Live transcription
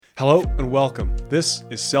Hello and welcome. This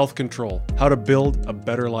is Self-Control, How to Build a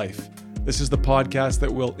Better Life. This is the podcast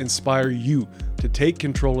that will inspire you to take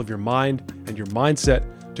control of your mind and your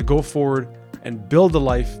mindset to go forward and build the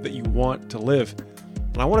life that you want to live.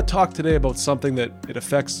 And I want to talk today about something that it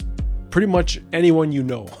affects pretty much anyone you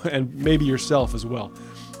know, and maybe yourself as well.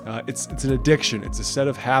 It's an addiction. It's a set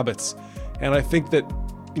of habits. And I think that,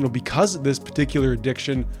 because of this particular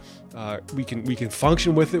addiction, we can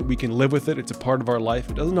function with it, we can live with it, it's a part of our life.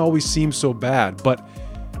 It doesn't always seem so bad, but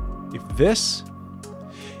if this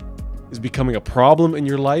is becoming a problem in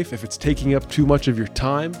your life, if it's taking up too much of your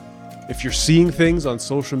time, if you're seeing things on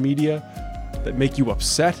social media that make you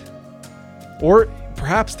upset, or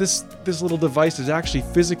perhaps this little device is actually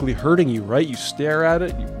physically hurting you, right? You stare at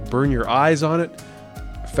it, you burn your eyes on it,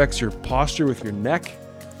 affects your posture with your neck.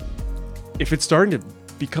 If it's starting to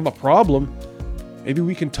become a problem, maybe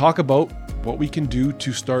we can talk about what we can do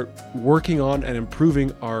to start working on and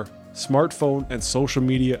improving our smartphone and social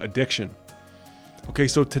media addiction. Okay,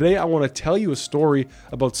 so today I want to tell you a story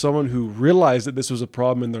about someone who realized that this was a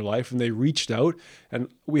problem in their life and they reached out and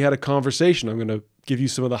we had a conversation. I'm going to give you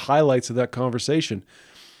some of the highlights of that conversation.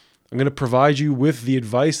 I'm going to provide you with the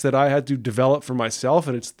advice that I had to develop for myself,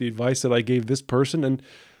 and it's the advice that I gave this person. And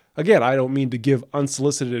again, I don't mean to give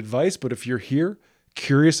unsolicited advice, but if you're here,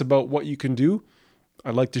 curious about what you can do,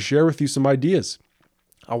 I'd like to share with you some ideas.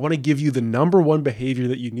 I want to give you the number one behavior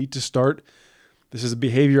that you need to start. This is a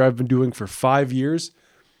behavior I've been doing for 5 years.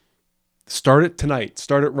 Start it tonight.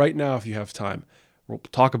 Start it right now if you have time. We'll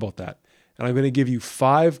talk about that. And I'm going to give you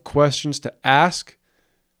 5 questions to ask.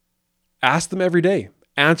 Ask them every day.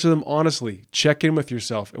 Answer them honestly. Check in with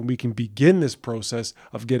yourself. And we can begin this process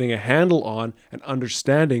of getting a handle on and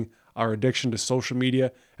understanding our addiction to social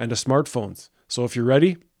media and to smartphones. So if you're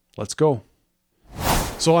ready, let's go.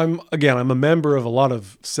 So I'm a member of a lot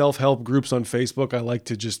of self-help groups on Facebook. I like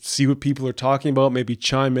to just see what people are talking about, maybe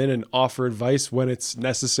chime in and offer advice when it's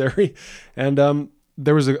necessary. And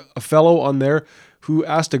there was a fellow on there who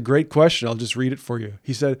asked a great question. I'll just read it for you.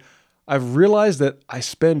 He said, "I've realized that I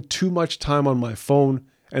spend too much time on my phone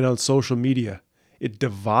and on social media. It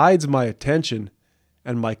divides my attention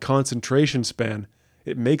and my concentration span.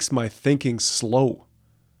 It makes my thinking slow.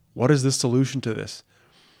 What is the solution to this?"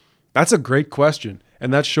 That's a great question.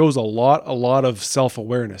 And that shows a lot of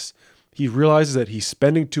self-awareness. He realizes that he's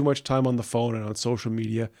spending too much time on the phone and on social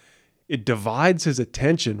media. It divides his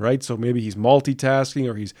attention, right? So maybe he's multitasking,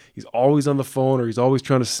 or he's always on the phone, or he's always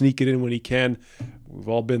trying to sneak it in when he can. We've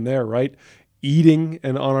all been there, right? Eating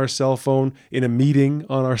and on our cell phone, in a meeting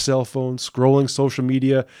on our cell phone, scrolling social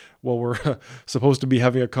media while we're supposed to be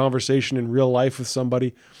having a conversation in real life with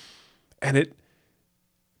somebody. And it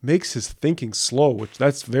makes his thinking slow, which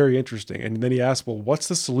that's very interesting. And then he asked, well, what's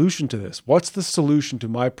the solution to this? What's the solution to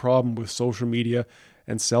my problem with social media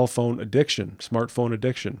and cell phone addiction, smartphone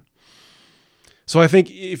addiction? So I think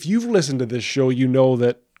if you've listened to this show, you know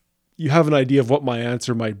that you have an idea of what my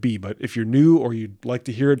answer might be. But if you're new or you'd like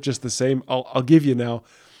to hear it just the same, I'll give you now.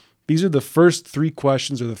 These are the first 3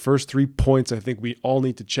 questions or the first 3 points I think we all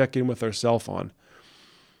need to check in with ourselves on.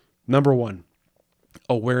 Number 1,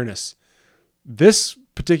 awareness. This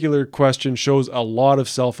particular question shows a lot of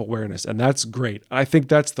self-awareness, and that's great. I think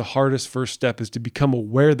that's the hardest first step, is to become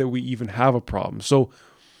aware that we even have a problem. So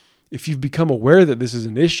if you've become aware that this is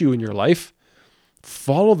an issue in your life,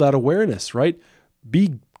 follow that awareness, right?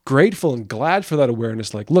 Be grateful and glad for that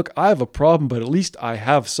awareness. Like, look, I have a problem, but at least I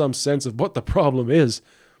have some sense of what the problem is.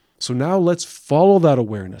 So now let's follow that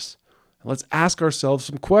awareness. And let's ask ourselves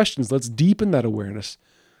some questions. Let's deepen that awareness.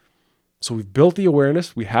 So we've built the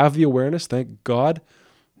awareness. We have the awareness. Thank God.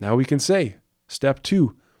 Now we can say, step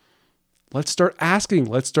 2, let's start asking.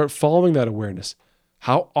 Let's start following that awareness.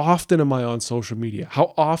 How often am I on social media?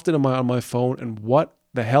 How often am I on my phone? And what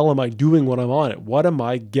the hell am I doing when I'm on it? What am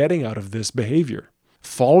I getting out of this behavior?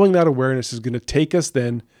 Following that awareness is going to take us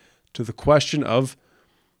then to the question of,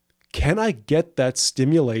 can I get that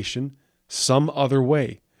stimulation some other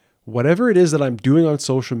way? Whatever it is that I'm doing on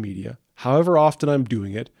social media, however often I'm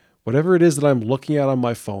doing it, whatever it is that I'm looking at on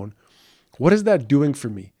my phone, what is that doing for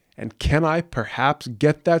me? And can I perhaps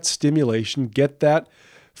get that stimulation, get that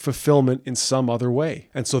fulfillment in some other way?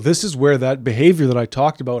 And so this is where that behavior that I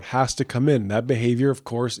talked about has to come in. That behavior, of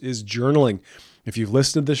course, is journaling. If you've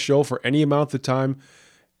listened to this show for any amount of time,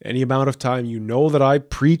 you know that I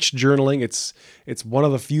preach journaling. It's one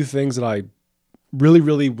of the few things that I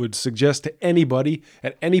really would suggest to anybody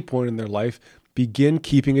at any point in their life. Begin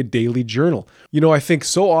keeping a daily journal. I think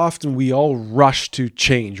so often we all rush to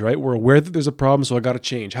change, right? We're aware that there's a problem, so I got to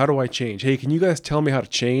change. How do I change? Hey, can you guys tell me how to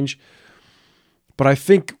change? But I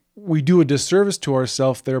think we do a disservice to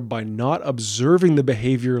ourselves there by not observing the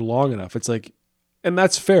behavior long enough. It's like, and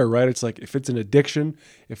that's fair, right? It's like, if it's an addiction,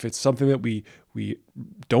 if it's something that we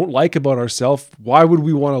don't like about ourselves, why would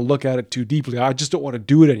we want to look at it too deeply? I just don't want to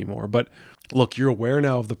do it anymore. But look, you're aware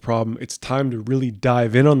now of the problem. It's time to really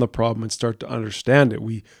dive in on the problem and start to understand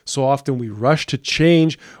it. So often we rush to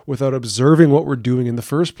change without observing what we're doing in the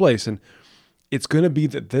first place. And it's going to be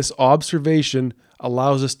that this observation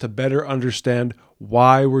allows us to better understand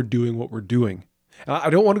why we're doing what we're doing. And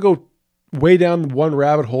I don't want to go way down one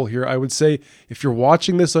rabbit hole here. I would say if you're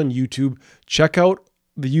watching this on YouTube, check out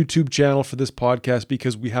the YouTube channel for this podcast,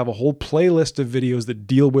 because we have a whole playlist of videos that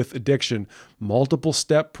deal with addiction, multiple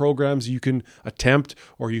step programs you can attempt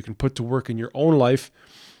or you can put to work in your own life.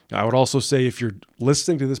 I would also say if you're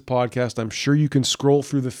listening to this podcast, I'm sure you can scroll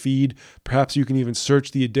through the feed. Perhaps you can even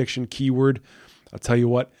search the addiction keyword. I'll tell you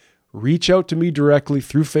what, reach out to me directly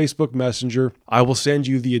through Facebook Messenger. I will send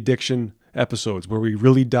you the addiction episodes where we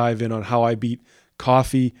really dive in on how I beat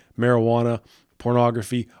coffee, marijuana,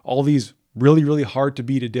 pornography, all these really, really hard to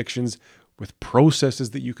beat addictions with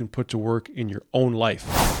processes that you can put to work in your own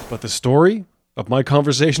life. But the story of my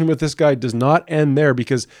conversation with this guy does not end there,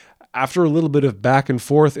 because after a little bit of back and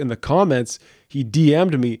forth in the comments, he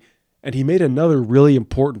DM'd me and he made another really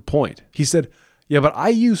important point. He said, "Yeah, but I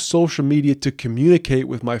use social media to communicate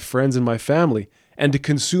with my friends and my family and to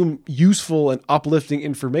consume useful and uplifting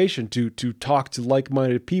information, to talk to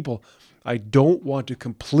like-minded people. I don't want to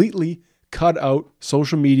completely cut out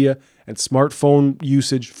social media and smartphone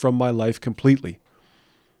usage from my life completely."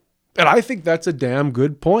 And I think that's a damn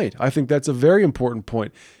good point. I think that's a very important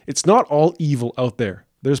point. It's not all evil out there.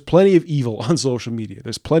 There's plenty of evil on social media.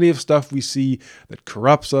 There's plenty of stuff we see that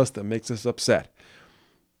corrupts us, that makes us upset.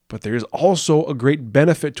 But there's also a great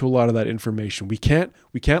benefit to a lot of that information. We can't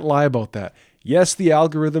lie about that. Yes, the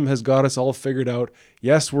algorithm has got us all figured out.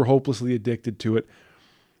 Yes, we're hopelessly addicted to it.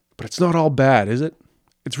 But it's not all bad, is it?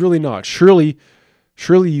 It's really not. Surely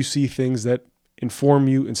you see things that inform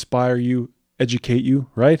you, inspire you, educate you,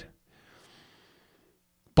 right?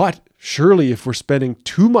 But surely if we're spending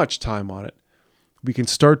too much time on it, we can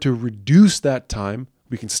start to reduce that time.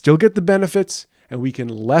 We can still get the benefits, and we can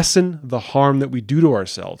lessen the harm that we do to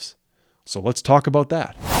ourselves. So let's talk about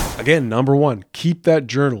that. Again, number one, keep that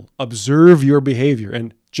journal. Observe your behavior.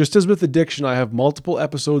 And just as with addiction, I have multiple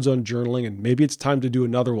episodes on journaling, and maybe it's time to do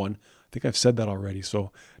another one. I think I've said that already,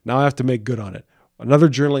 so now I have to make good on it. Another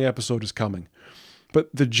journaling episode is coming. But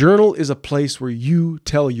the journal is a place where you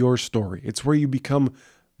tell your story. It's where you become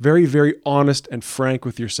very, very honest and frank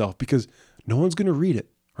with yourself, because no one's going to read it,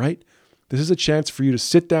 right? This is a chance for you to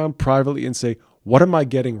sit down privately and say, what am I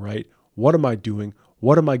getting right? What am I doing?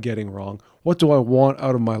 What am I getting wrong? What do I want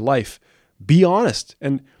out of my life? Be honest.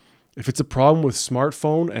 And if it's a problem with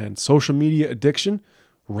smartphone and social media addiction,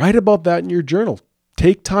 write about that in your journal.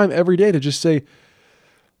 Take time every day to just say,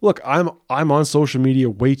 look, I'm on social media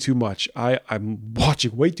way too much. I'm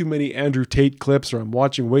watching way too many Andrew Tate clips, or I'm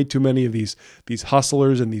watching way too many of these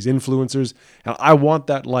hustlers and these influencers, and I want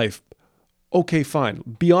that life. Okay,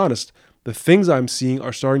 fine. Be honest. The things I'm seeing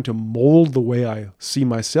are starting to mold the way I see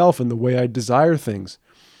myself and the way I desire things.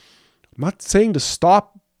 I'm not saying to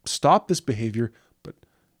stop this behavior, but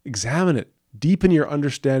examine it. Deepen your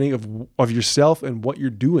understanding of yourself and what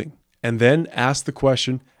you're doing. And then ask the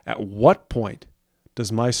question, at what point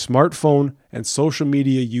does my smartphone and social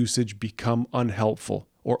media usage become unhelpful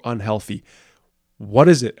or unhealthy? What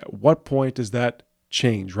is it? At what point does that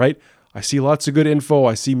change, right? I see lots of good info.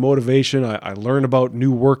 I see motivation. I learn about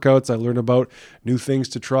new workouts. I learn about new things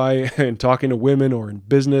to try in talking to women or in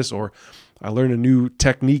business, or I learn a new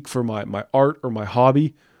technique for my art or my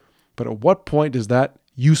hobby. But at what point does that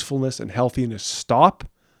usefulness and healthiness stop?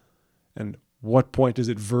 And what point does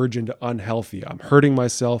it verge into unhealthy? I'm hurting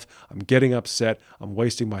myself. I'm getting upset. I'm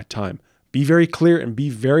wasting my time. Be very clear and be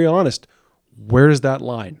very honest. Where is that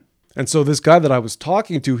line? And so this guy that I was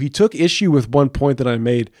talking to, he took issue with one point that I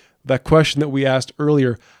made, that question that we asked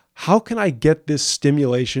earlier. How can I get this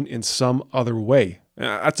stimulation in some other way?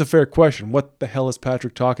 That's a fair question. What the hell is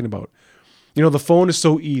Patrick talking about? You know, the phone is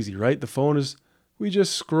so easy, right? The phone is, we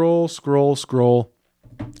just scroll.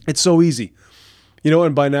 It's so easy. You know,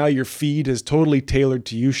 and by now your feed is totally tailored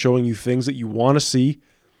to you, showing you things that you want to see.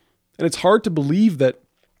 And it's hard to believe that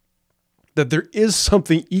there is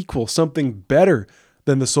something equal, something better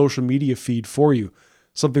than the social media feed for you.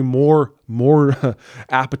 Something more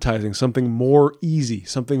appetizing, something more easy,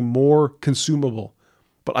 something more consumable.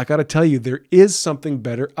 But I got to tell you, there is something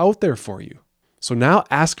better out there for you. So now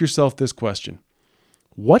ask yourself this question.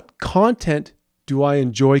 What content do I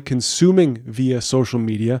enjoy consuming via social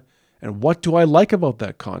media? And what do I like about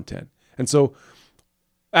that content? And so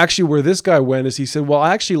Actually, where this guy went is he said, well,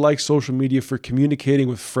 I actually like social media for communicating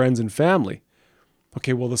with friends and family.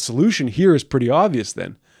 Okay, well, the solution here is pretty obvious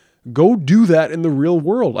then. Go do that in the real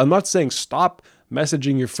world. I'm not saying stop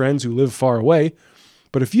messaging your friends who live far away,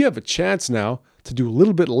 but if you have a chance now to do a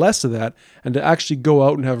little bit less of that and to actually go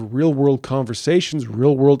out and have real world conversations,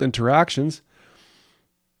 real world interactions,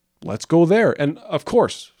 let's go there. And of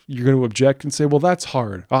course, you're going to object and say, well, that's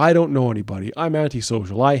hard. I don't know anybody. I'm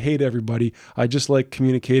antisocial. I hate everybody. I just like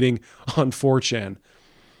communicating on 4chan.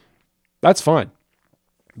 That's fine.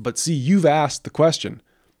 But see, you've asked the question,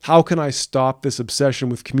 how can I stop this obsession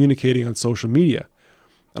with communicating on social media?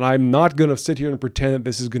 And I'm not going to sit here and pretend that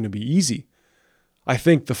this is going to be easy. I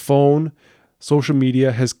think the phone, social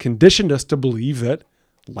media has conditioned us to believe that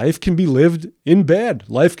life can be lived in bed.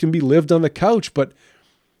 Life can be lived on the couch. But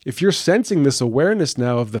if you're sensing this awareness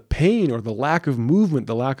now of the pain or the lack of movement,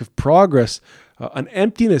 the lack of progress, an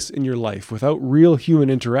emptiness in your life without real human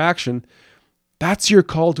interaction, that's your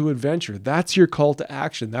call to adventure. That's your call to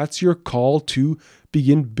action. That's your call to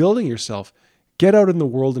begin building yourself. Get out in the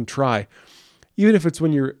world and try. Even if it's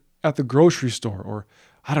when you're at the grocery store or,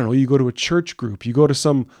 I don't know, you go to a church group, you go to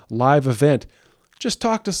some live event, just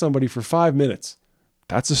talk to somebody for 5 minutes.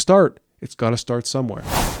 That's a start. It's got to start somewhere.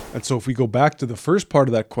 And so if we go back to the first part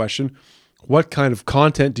of that question, what kind of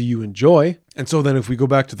content do you enjoy? And so then if we go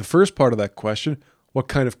back to the first part of that question, what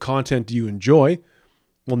kind of content do you enjoy?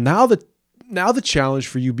 Well, now the challenge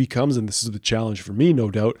for you becomes, and this is the challenge for me,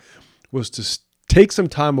 no doubt, was to take some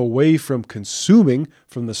time away from consuming,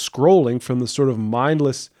 from the scrolling, from the sort of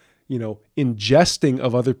mindless, ingesting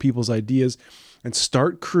of other people's ideas, and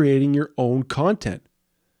start creating your own content,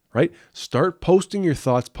 right? Start posting your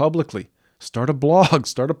thoughts publicly. Start a blog,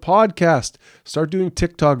 start a podcast, start doing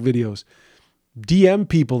TikTok videos. DM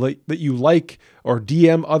people that you like, or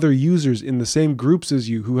DM other users in the same groups as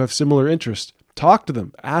you who have similar interests. Talk to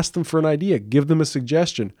them, ask them for an idea, give them a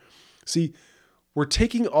suggestion. See, we're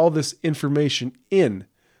taking all this information in.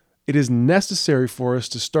 It is necessary for us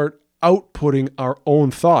to start outputting our own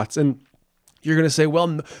thoughts. And you're going to say,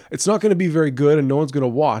 well, it's not going to be very good and no one's going to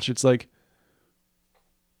watch. It's like,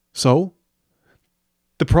 so?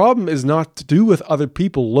 The problem is not to do with other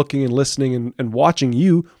people looking and listening and watching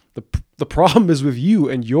you. The problem is with you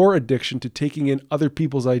and your addiction to taking in other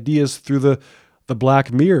people's ideas through the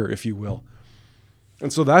black mirror, if you will.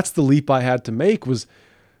 And so that's the leap I had to make, was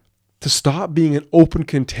to stop being an open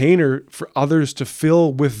container for others to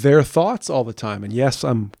fill with their thoughts all the time. And yes,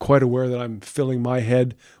 I'm quite aware that I'm filling my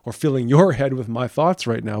head or filling your head with my thoughts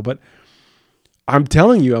right now. But I'm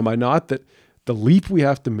telling you, am I not, that the leap we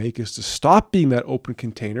have to make is to stop being that open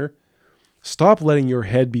container, stop letting your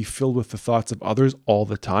head be filled with the thoughts of others all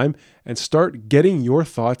the time, and start getting your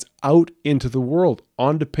thoughts out into the world,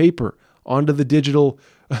 onto paper, onto the digital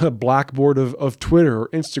blackboard of Twitter or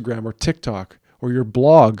Instagram or TikTok or your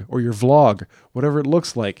blog or your vlog, whatever it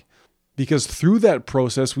looks like. Because through that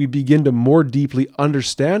process, we begin to more deeply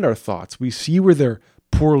understand our thoughts. We see where they're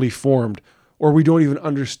poorly formed, or we don't even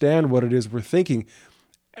understand what it is we're thinking.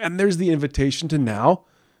 And there's the invitation to now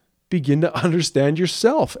begin to understand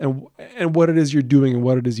yourself and what it is you're doing and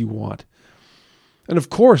what it is you want. And of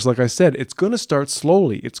course, like I said, it's going to start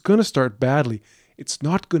slowly. It's going to start badly. It's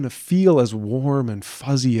not going to feel as warm and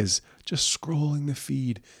fuzzy as just scrolling the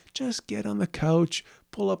feed. Just get on the couch,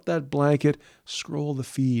 pull up that blanket, scroll the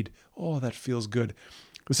feed. Oh, that feels good.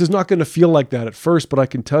 This is not going to feel like that at first, but I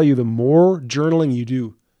can tell you, the more journaling you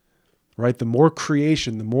do, right? The more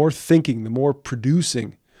creation, the more thinking, the more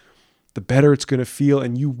producing, the better it's going to feel,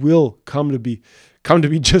 and you will come to be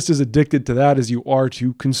just as addicted to that as you are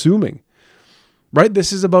to consuming. Right?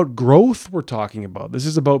 This is about growth we're talking about. This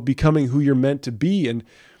is about becoming who you're meant to be. And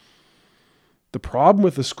the problem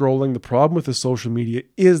with the scrolling, the problem with the social media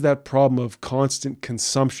is that problem of constant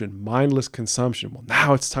consumption, mindless consumption. Well,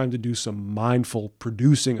 now it's time to do some mindful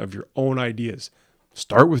producing of your own ideas.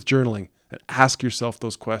 Start with journaling and ask yourself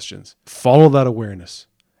those questions. Follow that awareness.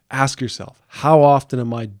 Ask yourself, how often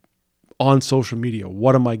am I on social media?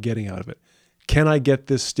 What am I getting out of it? Can I get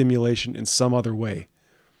this stimulation in some other way?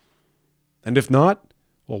 And if not,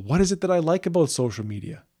 well, what is it that I like about social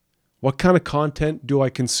media? What kind of content do I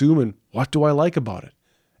consume and what do I like about it?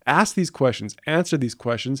 Ask these questions, answer these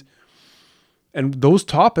questions, and those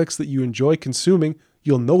topics that you enjoy consuming,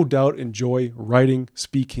 you'll no doubt enjoy writing,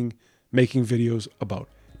 speaking, making videos about.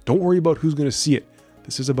 Don't worry about who's going to see it.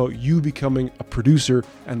 This is about you becoming a producer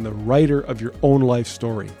and the writer of your own life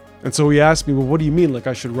story. And so he asked me, well, what do you mean? Like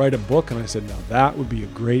I should write a book? And I said, now that would be a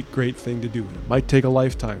great, great thing to do. And it might take a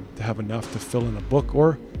lifetime to have enough to fill in a book,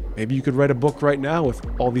 or maybe you could write a book right now with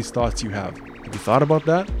all these thoughts you have. Have you thought about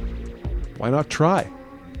that? Why not try?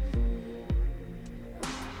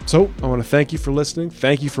 So I want to thank you for listening.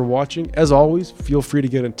 Thank you for watching. As always, feel free to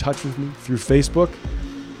get in touch with me through Facebook.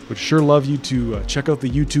 Would sure love you to check out the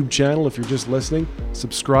YouTube channel if you're just listening.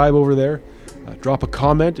 Subscribe over there. Drop a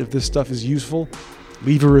comment if this stuff is useful.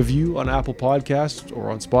 Leave a review on Apple Podcasts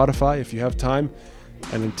or on Spotify if you have time.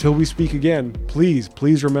 And until we speak again, please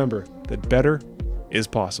remember that better is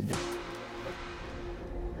possible.